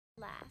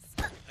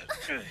last.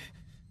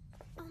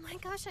 Oh my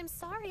gosh, I'm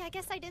sorry. I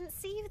guess I didn't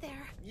see you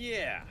there.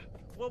 Yeah,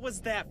 what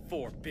was that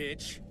for,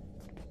 bitch?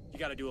 You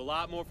gotta do a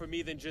lot more for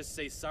me than just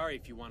say sorry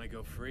if you want to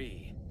go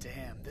free.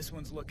 Damn, this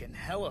one's looking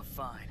hella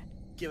fine.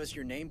 Give us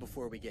your name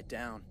before we get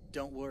down.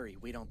 Don't worry,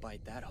 we don't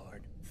bite that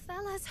hard.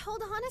 Fellas,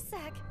 hold on a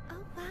sec.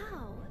 Oh,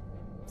 wow.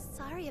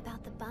 Sorry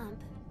about the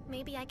bump.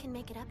 Maybe I can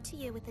make it up to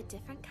you with a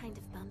different kind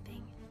of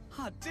bumping.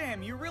 Hot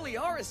damn, you really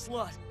are a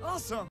slut.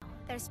 Awesome.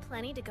 There's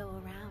plenty to go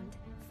around.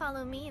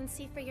 Follow me and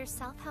see for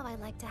yourself how I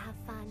like to have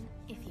fun,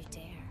 if you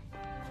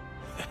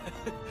dare.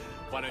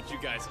 Why don't you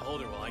guys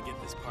hold her while I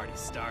get this party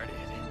started?